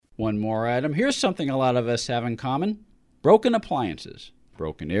One more item. Here's something a lot of us have in common. Broken appliances.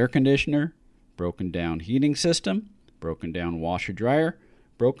 Broken air conditioner, broken down heating system, broken down washer dryer,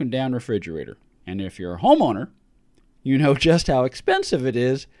 broken down refrigerator. And if you're a homeowner, you know just how expensive it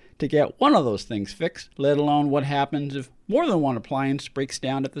is to get one of those things fixed, let alone what happens if more than one appliance breaks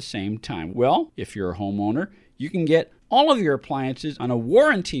down at the same time. Well, if you're a homeowner, you can get all of your appliances on a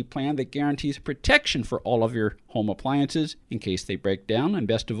warranty plan that guarantees protection for all of your home appliances in case they break down. And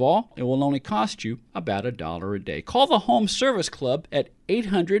best of all, it will only cost you about $1 a day. Call the Home Service Club at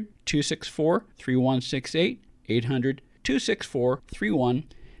 800-264-3168,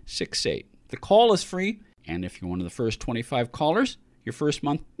 800-264-3168. The call is free, and if you're one of the first 25 callers, your first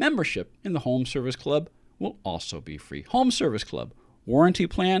month membership in the Home Service Club will also be free. Home Service Club, warranty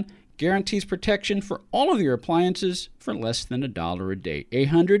plan, guarantees protection for all of your appliances for less than $1 a day.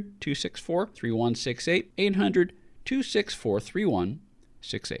 800-264-3168,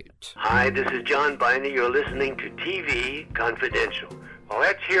 800-264-3168. Hi, this is John Biner. You're listening to TV Confidential. Well,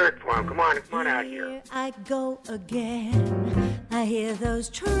 let's hear it for him. Come on out here. Here I go again. I hear those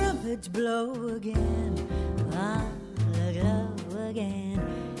trumpets blow again. On the glow again,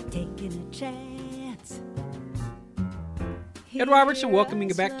 taking a chance. Ed Robertson welcoming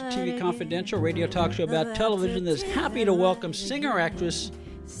you back to TV Confidential, radio talk show about television that's happy to welcome singer-actress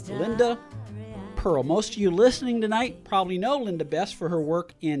Linda Pearl. Most of you listening tonight probably know Linda best for her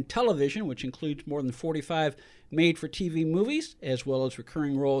work in television, which includes more than 45 made-for-TV movies, as well as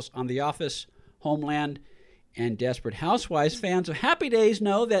recurring roles on The Office, Homeland, and Desperate Housewives. Fans of Happy Days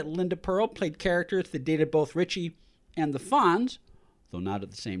know that Linda Pearl played characters that dated both Richie and the Fonz, though not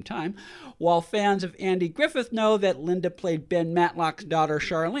at the same time, while fans of Andy Griffith know that Linda played Ben Matlock's daughter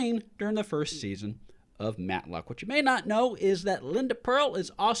Charlene during the first season of Matlock. What you may not know is that Linda Pearl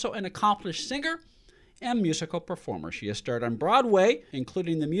is also an accomplished singer and musical performer. She has starred on Broadway,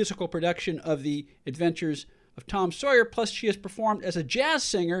 including the musical production of The Adventures of Tom Sawyer, plus she has performed as a jazz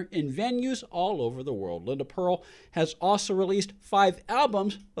singer in venues all over the world. Linda Pearl has also released 5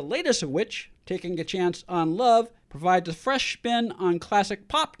 albums, the latest of which, Taking a Chance on Love, provides a fresh spin on classic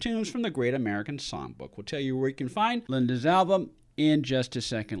pop tunes from the Great American Songbook. We'll tell you where you can find Linda's album in just a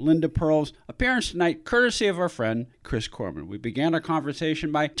second. Linda Pearl's appearance tonight, courtesy of our friend Chris Corman. We began our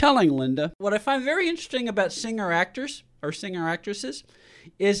conversation by telling Linda what I find very interesting about singer-actors or singer-actresses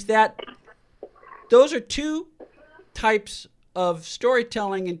is that those are two types of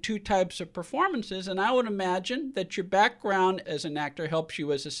storytelling and two types of performances, and I would imagine that your background as an actor helps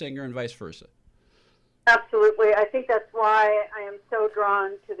you as a singer and vice versa. Absolutely. I think that's why I am so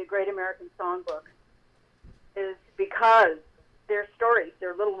drawn to the Great American Songbook, is because they're stories.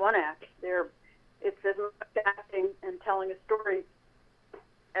 They're little one-acts. It's as much acting and telling a story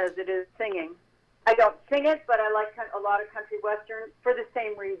as it is singing. I don't sing it, but I like a lot of country western for the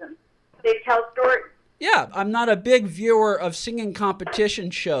same reason. They tell stories. Yeah, I'm not a big viewer of singing competition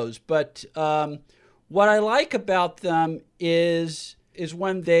shows, but what I like about them is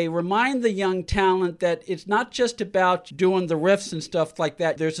when they remind the young talent that it's not just about doing the riffs and stuff like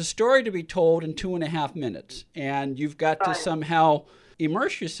that. There's a story to be told in 2.5 minutes, and you've got to somehow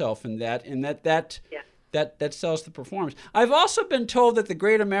immerse yourself in that, and that sells the performance. I've also been told that the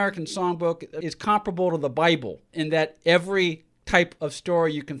Great American Songbook is comparable to the Bible in that every type of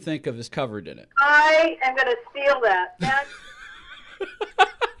story you can think of is covered in it. I am going to steal that. That's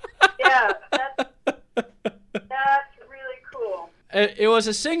really cool. It was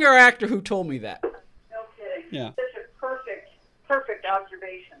a singer-actor who told me that. No kidding. Yeah. Such a perfect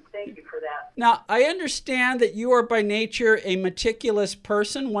observation. Thank you for that. Now, I understand that you are by nature a meticulous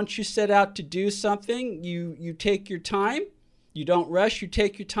person. Once you set out to do something, you take your time. You don't rush. You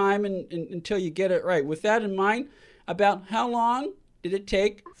take your time until you get it right. With that in mind, about how long did it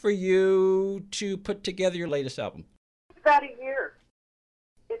take for you to put together your latest album? About a year.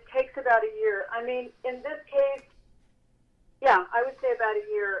 It takes about a year. I mean, in this case, yeah, I would say about a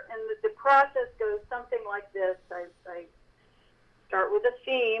year. And the process goes something like this. I start with a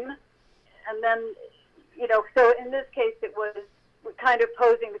theme, and then, so in this case it was kind of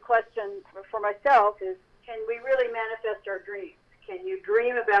posing the question for myself is, can we really manifest our dreams? Can you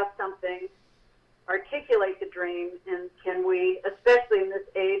dream about something, articulate the dream, and can we, especially in this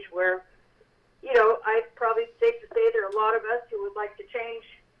age where, I'd probably safe to say there are a lot of us who would like to change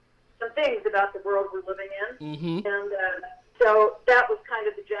some things about the world we're living in. Mm-hmm. And so that was kind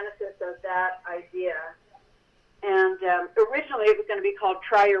of the genesis of that idea. And originally it was going to be called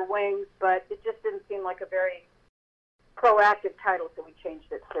Try Your Wings, but it just didn't seem like a very proactive title, so we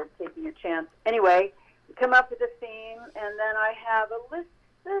changed it to Taking a Chance. Anyway, we come up with a theme, and then I have a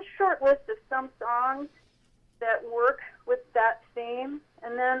short list of some songs that work with that theme.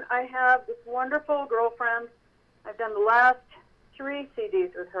 And then I have this wonderful girlfriend. I've done the last 3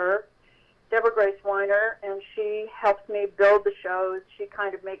 CDs with her, Deborah Grace Weiner, and she helps me build the shows. She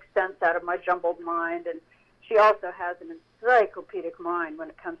kind of makes sense out of my jumbled mind, and she also has an encyclopedic mind when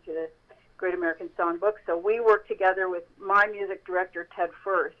it comes to the Great American Songbook. So we work together with my music director, Ted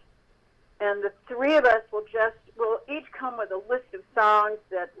Firth. And the 3 of us will each come with a list of songs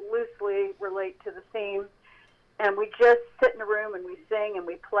that loosely relate to the theme. And we just sit in a room and we sing and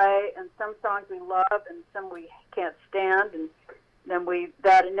we play. And some songs we love and some we can't stand. And then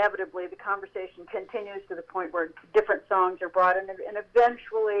that inevitably, the conversation continues to the point where different songs are brought in. And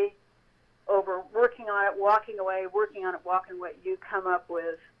eventually, over working on it, walking away, working on it, walking away, you come up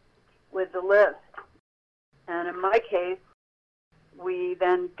with the list. And in my case, we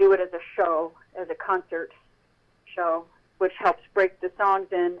then do it as a show, as a concert show, which helps break the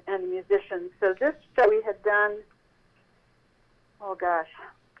songs in and the musicians. So this show we had done,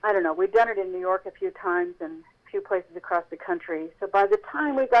 we'd done it in New York a few times and a few places across the country. So by the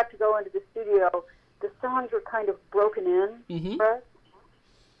time we got to go into the studio, the songs were kind of broken in for us.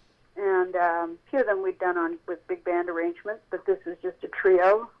 And a few of them we'd done with big band arrangements, but this is just a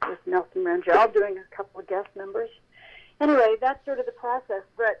trio with Nelson Rangel doing a couple of guest members. Anyway, that's sort of the process,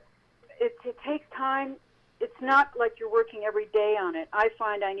 but it takes time. It's not like you're working every day on it. I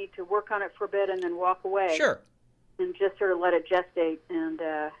find I need to work on it for a bit and then walk away. Sure. And just sort of let it gestate. And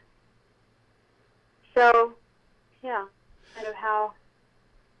so, yeah, kind of how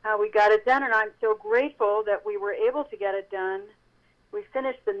we got it done. And I'm so grateful that we were able to get it done. We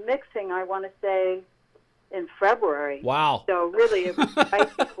finished the mixing, I want to say, in February. Wow. So really, it was right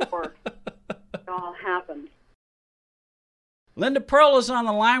before it all happened. Linda Pearl is on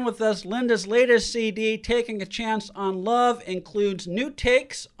the line with us. Linda's latest CD, Taking a Chance on Love, includes new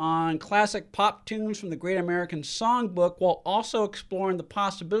takes on classic pop tunes from the Great American Songbook, while also exploring the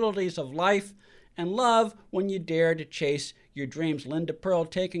possibilities of life and love when you dare to chase your dreams. Linda Pearl,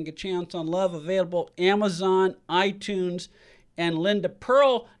 Taking a Chance on Love, available Amazon, iTunes, and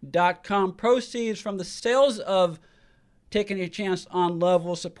lindapearl.com. Proceeds from the sales of Taking a Chance on Love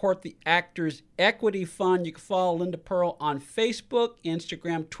will support the Actors Equity Fund. You can follow Linda Pearl on Facebook,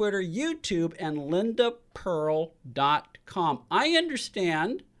 Instagram, Twitter, YouTube, and lindapearl.com. I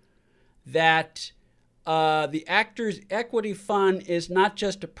understand that the Actors Equity Fund is not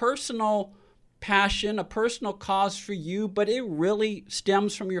just a personal passion, a personal cause for you, but it really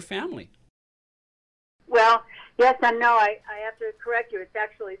stems from your family. Well, yes and no. I have to correct you. It's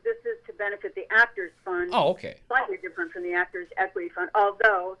actually, this is to benefit the Actors Fund. Oh, okay. Slightly different from the Actors Equity Fund,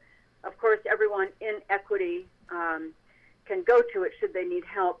 although, of course, everyone in equity can go to it should they need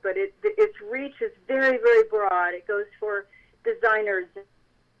help. But its reach is very, very broad. It goes for designers, and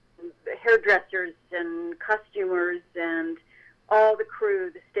hairdressers, and costumers, and all the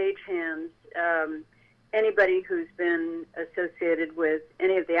crew, the stagehands, anybody who's been associated with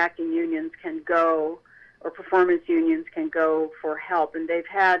any of the acting unions can go, or performance unions can go for help. And they've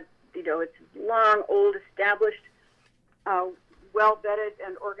had, it's a long, old, established, well-vetted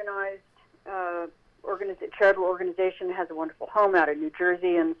and organized charitable organization. It has a wonderful home out of New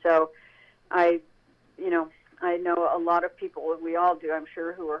Jersey. And so I know a lot of people, and we all do, I'm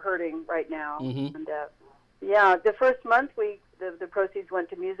sure, who are hurting right now. Mm-hmm. And the first month the proceeds went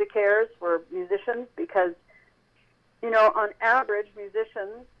to MusiCares for musicians because, on average,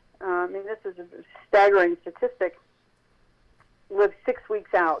 musicians, this is a staggering statistic, live 6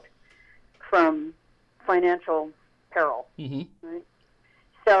 weeks out from financial peril. Mm-hmm. Right?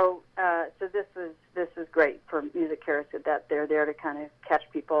 So this was great for MusiCares, that they're there to kind of catch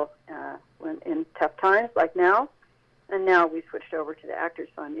people when in tough times like now. And now we switched over to the Actors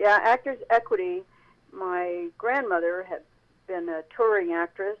Fund. Yeah, Actors Equity. My grandmother had been a touring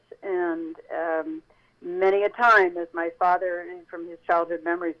actress, and many a time, as my father, from his childhood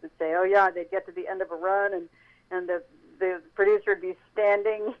memories, would say, "Oh yeah, they'd get to the end of a run, and the producer would be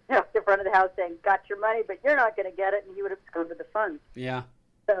standing at the front of the house saying, 'Got your money, but you're not going to get it,' and he would have gone to the funds." Yeah.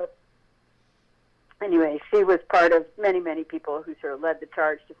 So anyway, she was part of many, many people who sort of led the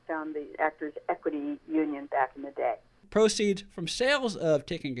charge to found the Actors Equity Union back in the day. Proceeds from sales of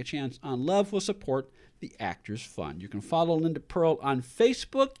Taking a Chance on Love will support the Actors Fund. You can follow Linda Pearl on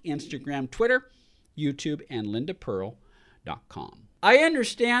Facebook, Instagram, Twitter, YouTube, and lindapearl.com. I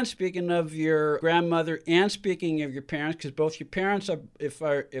understand, speaking of your grandmother and speaking of your parents, because both your parents, if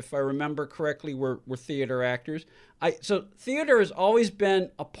I remember correctly, were theater actors. So theater has always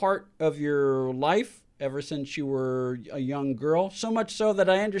been a part of your life ever since you were a young girl, so much so that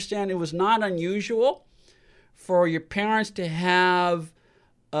I understand it was not unusual for your parents to have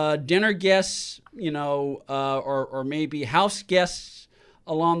dinner guests, or maybe house guests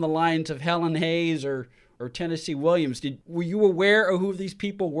along the lines of Helen Hayes or Tennessee Williams. Were you aware of who these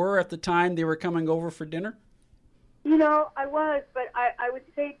people were at the time they were coming over for dinner? I was, but I would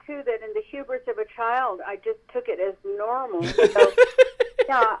say, too, that in the hubris of a child, I just took it as normal. So,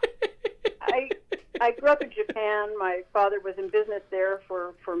 yeah, I grew up in Japan. My father was in business there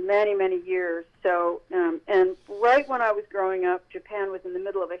for many, many years. So, and right when I was growing up, Japan was in the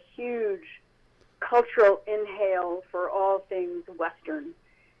middle of a huge cultural inhale for all things Western.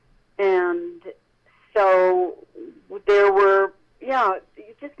 And so there were, you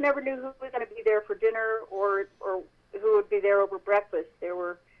just never knew who was going to be there for dinner or who would be there over breakfast.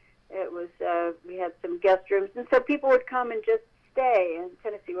 We had some guest rooms, and so people would come and just stay. And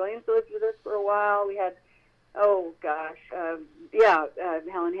Tennessee Williams lived with us for a while. We had,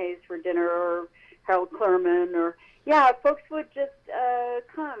 Helen Hayes for dinner, or Harold Clurman, or folks would just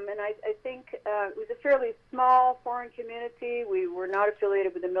come. And I think it was a fairly small foreign community. We were not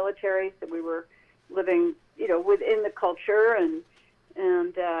affiliated with the military, so we were living, within the culture, and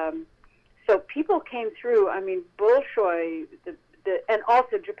so people came through. I mean, Bolshoi, and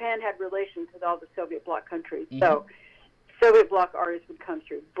also Japan had relations with all the Soviet bloc countries. Mm-hmm. So Soviet bloc artists would come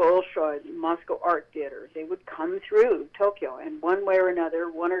through. Bolshoi, Moscow Art Theater, they would come through Tokyo, and one way or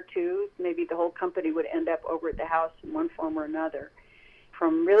another, one or two, maybe the whole company would end up over at the house in one form or another,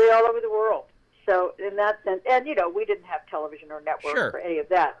 from really all over the world. So in that sense, and we didn't have television or network or any of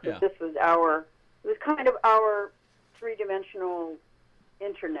that. So this was it was kind of our three-dimensional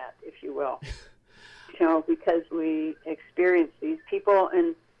internet, if you will, because we experienced these people,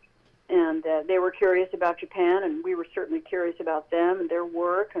 and they were curious about Japan, and we were certainly curious about them and their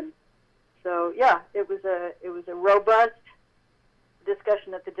work, and so it was a robust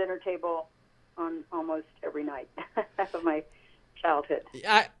discussion at the dinner table on almost every night of my childhood.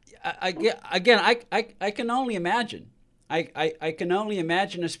 I can only imagine. I can only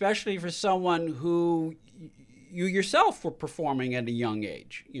imagine, especially for someone who you yourself were performing at a young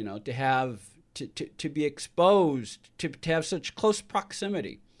age, to have to be exposed, to have such close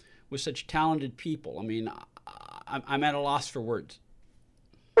proximity with such talented people. I mean, I'm at a loss for words.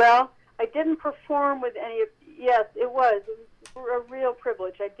 Well, I didn't perform with any of. Yes, it was a real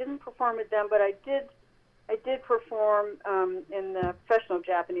privilege. I didn't perform with them, but I did perform in the professional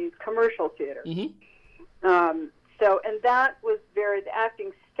Japanese commercial theater. Mm-hmm. And that was the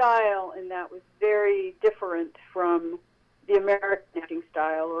acting style in that was very different from the American acting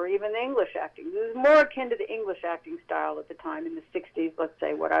style or even the English acting. It was more akin to the English acting style at the time in the 60s, let's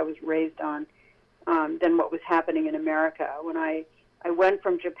say, what I was raised on, than what was happening in America. When I went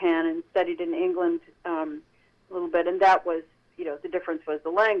from Japan and studied in England a little bit, and that was, the difference was the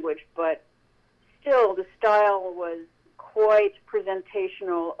language, but still the style was quite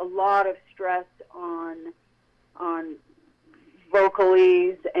presentational, a lot of stress on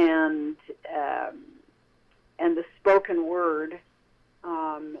vocalese and the spoken word,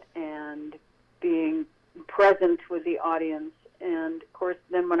 and being present with the audience. And of course,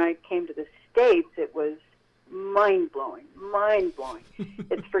 then when I came to the States, it was mind-blowing.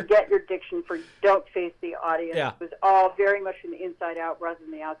 It's forget your diction, don't face the audience. Yeah. It was all very much from the inside out rather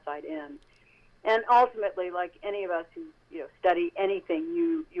than the outside in. And ultimately, like any of us who study anything,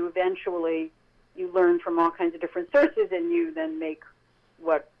 you eventually learn from all kinds of different sources, and you then make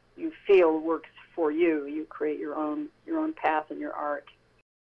what you feel works for you. You create your own path in your art.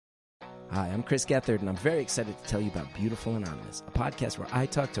 Hi, I'm Chris Gethard, and I'm very excited to tell you about Beautiful Anonymous, a podcast where I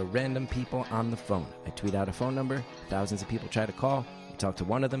talk to random people on the phone. I tweet out a phone number, thousands of people try to call. You talk to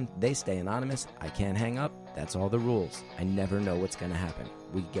one of them, they stay anonymous. I can't hang up. That's all the rules. I never know what's going to happen.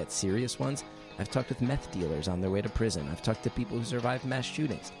 We get serious ones. I've talked with meth dealers on their way to prison. I've talked to people who survived mass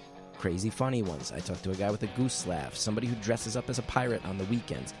shootings. Crazy funny ones. I talked to a guy with a goose laugh, somebody who dresses up as a pirate on the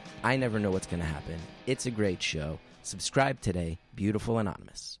weekends. I never know what's going to happen. It's a great show. Subscribe today. Beautiful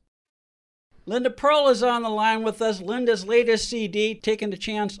Anonymous. Linda Pearl is on the line with us. Linda's latest CD, Taking a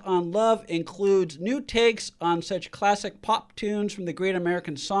Chance on Love, includes new takes on such classic pop tunes from the Great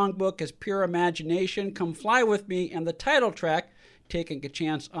American Songbook as Pure Imagination, Come Fly With Me, and the title track, Taking a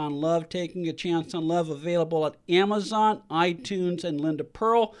Chance on Love. Taking a Chance on Love, available at Amazon, iTunes, and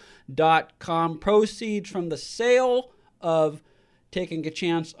lindapearl.com. Proceeds from the sale of Taking a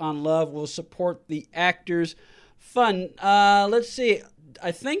Chance on Love will support the Actors Fund. Let's see.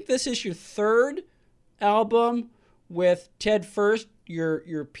 I think this is your third album with Ted First,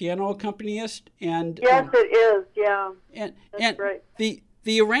 your piano accompanist, and yes, it is. Yeah, and right.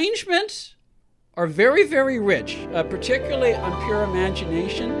 The arrangements are very, very rich, particularly on Pure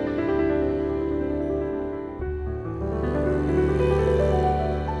Imagination.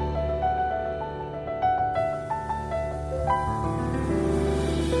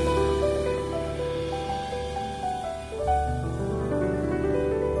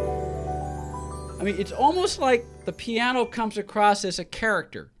 I mean, it's almost like the piano comes across as a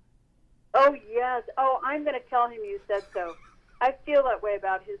character. Oh, yes. Oh, I'm going to tell him you said so. I feel that way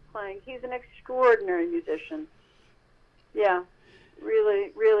about his playing. He's an extraordinary musician. Yeah,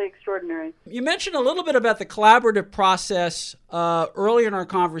 really, really extraordinary. You mentioned a little bit about the collaborative process earlier in our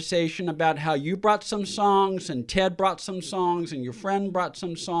conversation about how you brought some songs and Ted brought some songs and your friend brought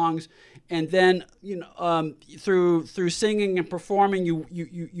some songs, and then through singing and performing,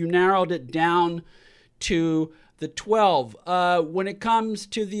 you narrowed it down to the 12. When it comes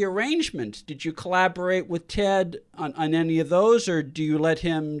to the arrangements, did you collaborate with Ted on any of those, or do you let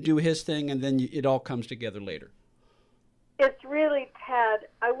him do his thing and then it all comes together later? It's really Ted.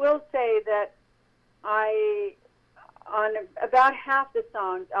 I will say that on about half the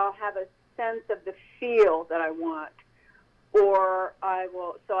songs, I'll have a sense of the feel that I want, or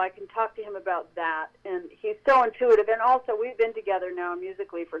so I can talk to him about that. And he's so intuitive. And also, we've been together now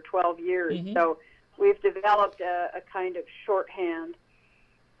musically for 12 years, so we've developed a kind of shorthand.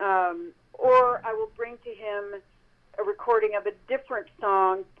 Or I will bring to him a recording of a different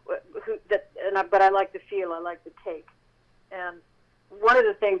song, but I like the feel, I like the take. And one of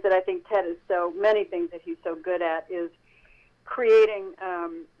the things that I think Ted is many things that he's so good at is creating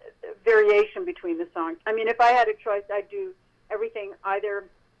variation between the songs. I mean, if I had a choice, I'd do everything either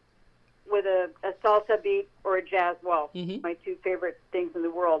with a salsa beat or a jazz waltz, my two favorite things in the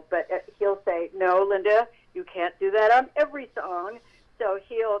world. But he'll say, no, Linda, you can't do that on every song. So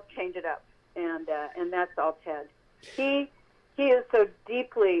he'll change it up, and that's all Ted. He is so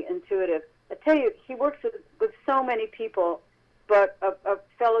deeply intuitive. I tell you, he works with so many people, but a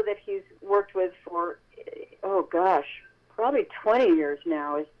fellow that he's worked with for, probably 20 years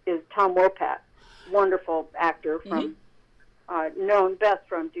now is Tom Wopat, wonderful actor from, known best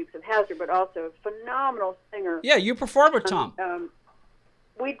from Dukes of Hazzard, but also a phenomenal singer. Yeah, you perform with Tom.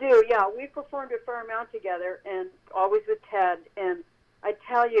 We do, yeah. We performed a fair amount together, and always with Ted. And I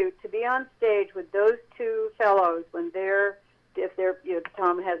tell you, to be on stage with those two fellows when if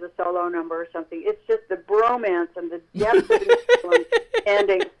Tom has a solo number or something, it's just the bromance and the depth of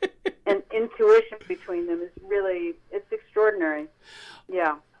and intuition between them is really, it's extraordinary.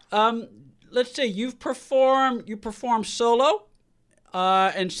 Yeah. Let's say you perform solo,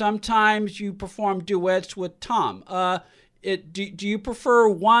 and sometimes you perform duets with Tom. Do you prefer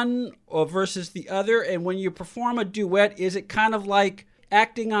one versus the other? And when you perform a duet, is it kind of like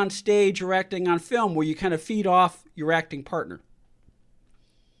acting on stage or acting on film, where you kind of feed off your acting partner?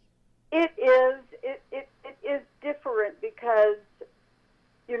 It is different because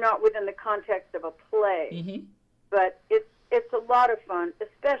you're not within the context of a play, but it's a lot of fun.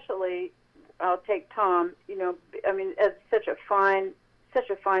 Especially, I'll take Tom. As such a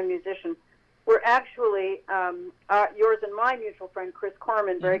fine musician. We're actually yours and my mutual friend Chris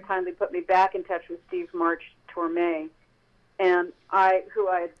Corman very kindly put me back in touch with Steve March Torme, and who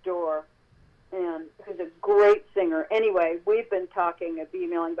I adore, and who's a great singer. Anyway, we've been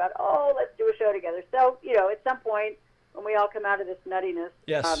emailing about, let's do a show together. So, at some point when we all come out of this nuttiness,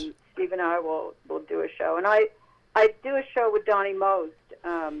 yes. Steve and I will do a show. And I do a show with Donnie Most,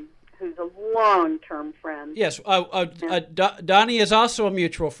 who's a long-term friend. Yes, Donnie is also a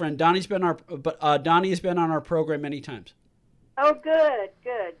mutual friend. Donnie has been on our program many times. Oh, good,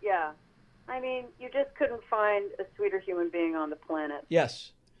 yeah. I mean, you just couldn't find a sweeter human being on the planet.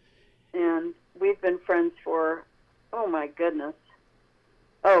 Yes. And we've been friends for, oh my goodness.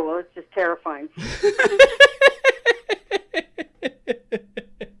 Oh, well, it's just terrifying.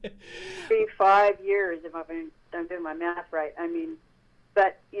 5 years, if I'm doing my math right. I mean,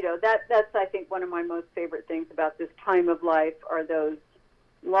 but, that's, I think, one of my most favorite things about this time of life are those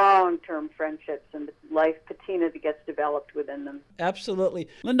long-term friendships and the life patina that gets developed within them. Absolutely.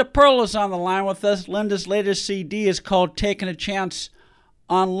 Linda Pearl is on the line with us. Linda's latest CD is called Taking a Chance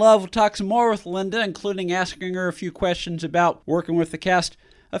on Love. We'll talk some more with Linda, including asking her a few questions about working with the cast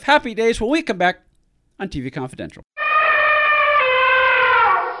of Happy Days when we come back on TV Confidential.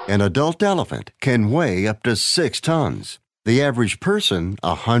 An adult elephant can weigh up to 6 tons. The average person,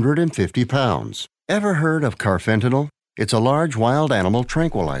 150 pounds. Ever heard of carfentanil? It's a large wild animal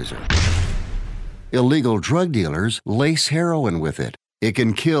tranquilizer. Illegal drug dealers lace heroin with it. It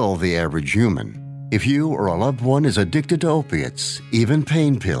can kill the average human. If you or a loved one is addicted to opiates, even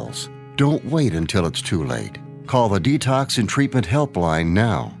pain pills, don't wait until it's too late. Call the Detox and Treatment Helpline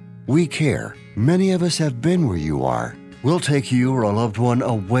now. We care. Many of us have been where you are. We'll take you or a loved one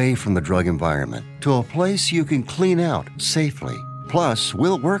away from the drug environment to a place you can clean out safely. Plus,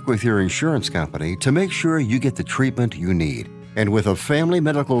 we'll work with your insurance company to make sure you get the treatment you need. And with a Family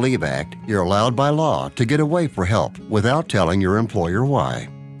Medical Leave Act, you're allowed by law to get away for help without telling your employer why.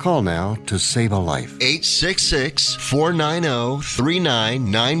 Call now to save a life.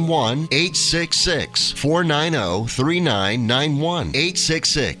 866-490-3991. 866-490-3991.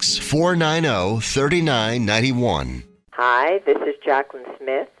 866-490-3991. Hi, this is Jacqueline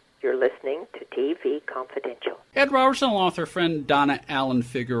Smith. You're listening to TV Confidential. Ed Robertson, along with her friend Donna Allen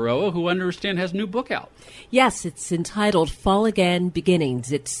Figueroa, who I understand has a new book out. Yes, it's entitled Fall Again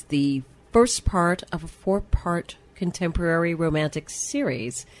Beginnings. It's the first part of a 4-part contemporary romantic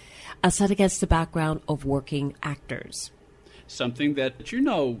series set against the background of working actors. Something that you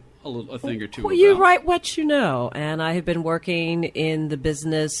know a thing or two about. You write what you know, and I have been working in the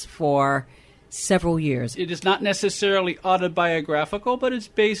business for several years. It is not necessarily autobiographical, but it's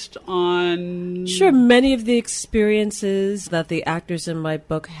based on... Sure, many of the experiences that the actors in my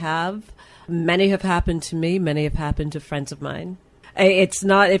book have, many have happened to me, many have happened to friends of mine. It's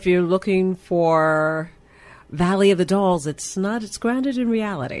not, if you're looking for Valley of the Dolls, it's not, it's grounded in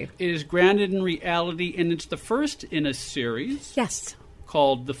reality. It is grounded in reality, and it's the first in a series. Yes.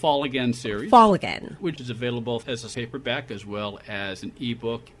 Called the Fall Again series. Fall Again. Which is available as a paperback as well as an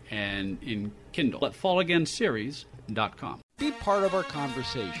ebook and in Kindle at fallagainseries.com. Be part of our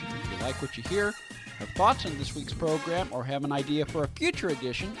conversation. If you like what you hear, have thoughts on this week's program, or have an idea for a future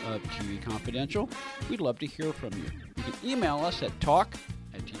edition of TV Confidential, we'd love to hear from you. You can email us at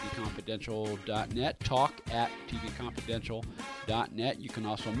talk@tvconfidential.net, talk@tvconfidential.net. You can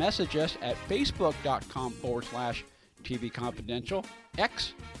also message us at facebook.com/TV Confidential,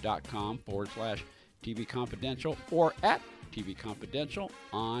 x.com/TV Confidential, or at TV Confidential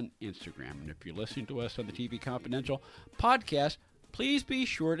on Instagram. And if you're listening to us on the TV Confidential podcast, please be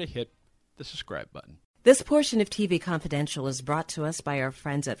sure to hit the subscribe button. This portion of TV Confidential is brought to us by our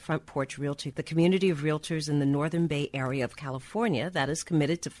friends at Front Porch Realty, the community of realtors in the Northern Bay area of California that is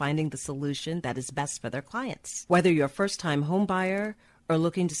committed to finding the solution that is best for their clients. Whether you're a first-time home buyer or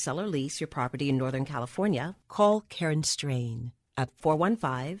looking to sell or lease your property in Northern California, call Karen Strain at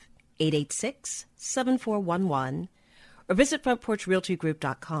 415-886-7411 or visit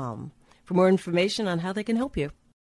frontporchrealtygroup.com for more information on how they can help you.